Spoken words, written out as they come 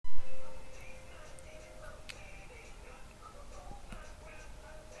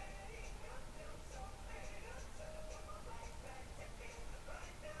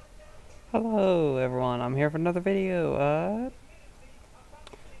Hello everyone, I'm here for another video.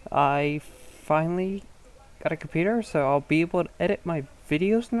 I finally got a computer, so I'll be able to edit my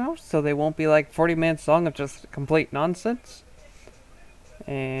videos now, so they won't be like 40 minutes long of just complete nonsense.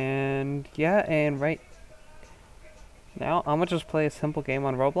 And yeah, and right now I'm gonna just play a simple game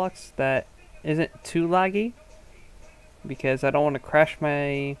on Roblox that isn't too laggy, because I don't want to crash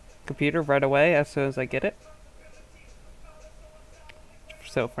my computer right away as soon as I get it.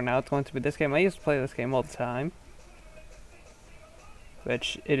 So for now it's going to be this game. I used to play this game all the time,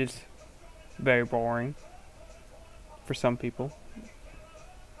 which it is very boring for some people.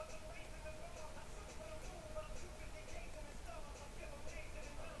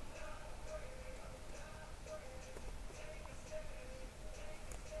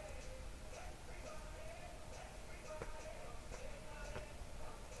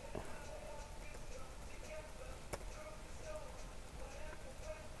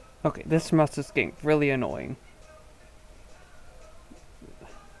 Okay, this mouse is getting really annoying.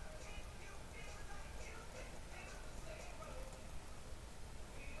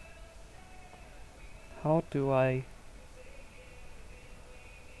 How do I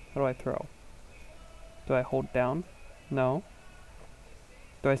throw? Do I hold down? No.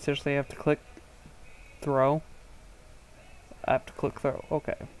 Do I seriously have to click throw? I have to click throw.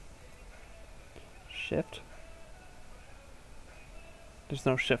 Okay. Shift. There's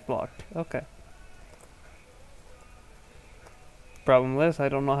no shift locked. Okay. Problem is, I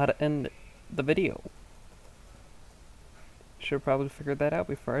don't know how to end the video. Should probably figure that out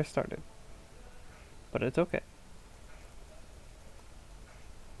before I started. But it's okay.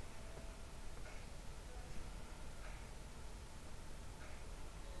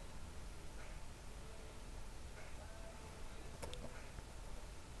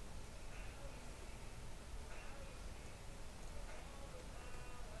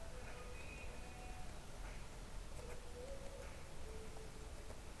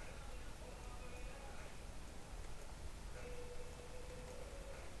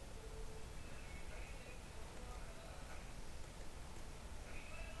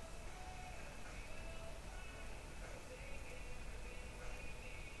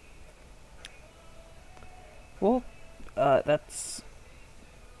 Well, that's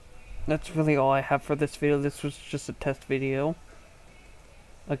really all I have for this video. This was just a test video.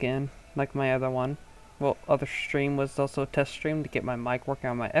 Again, like my other one. Well, other stream was also a test stream to get my mic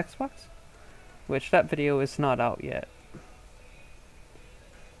working on my Xbox, which that video is not out yet.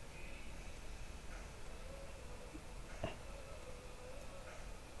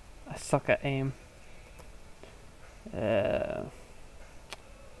 I suck at aim. Well,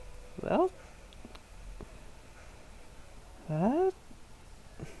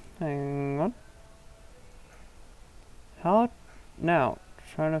 hang on. How now?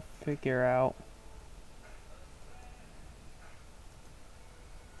 Trying to figure out.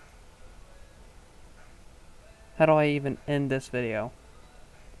 How do I even end this video?